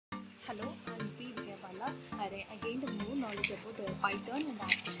Hello, I'm Vidya. I gained more knowledge about Python and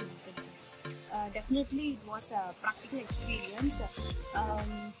artificial intelligence. Definitely, it was a practical experience.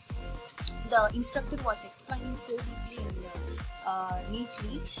 The instructor was explaining so deeply and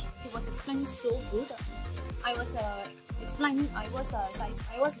neatly. He was explaining so good. I was explaining. I was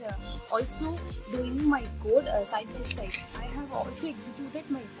also doing my code side by side. I have also executed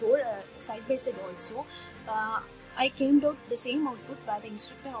my code side by side also. I came out the same output where the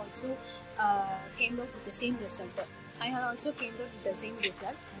instructor also came out with the same result. I have also came out with the same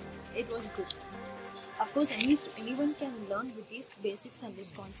result. It was good. Of course, anyone can learn with these basics and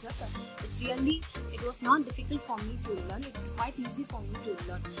this concept. It was not difficult for me to learn. It is quite easy for me to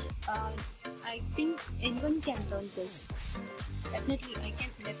learn. I think anyone can learn this. Definitely,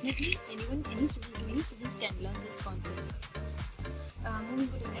 any students can learn this concept. Moving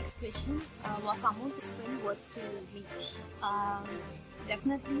to the next question, was amount spent worth to me?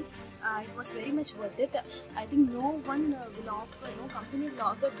 Definitely, it was very much worth it. I think no company will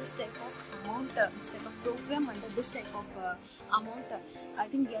offer this type of amount, this type of program under this type of amount. I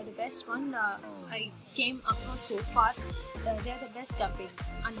think they are the best one I came across so far. They are the best company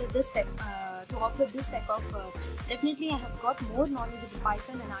under this type to offer this type of. Definitely, I have got more knowledge of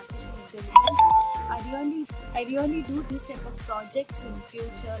Python and artificial intelligence. I really do this type of projects in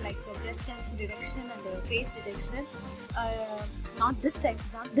future, like breast cancer detection and face detection. Not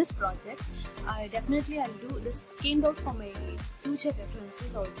this project. Definitely I'll do this. Came out for my future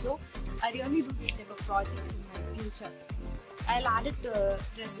references also. I really do this type of projects in my future. I'll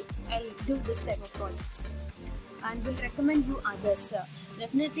do this type of projects and will recommend you others.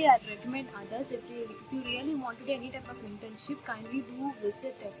 Definitely I'll recommend others. If you really want to do any type of internship, kindly do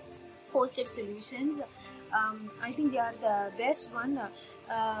visit Foursteps Solutions. I think they are the best one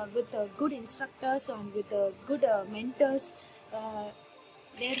with good instructors and with good mentors.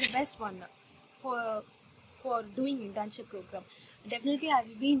 They are the best one for doing internship program. Definitely I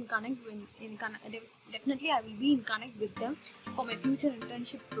will be in connect with them for my future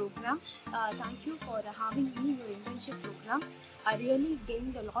internship program. Thank you for having me in your internship program. I really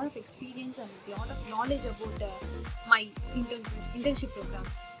gained a lot of experience and a lot of knowledge about my internship program.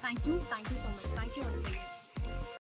 Thank you so much. Thank you once again.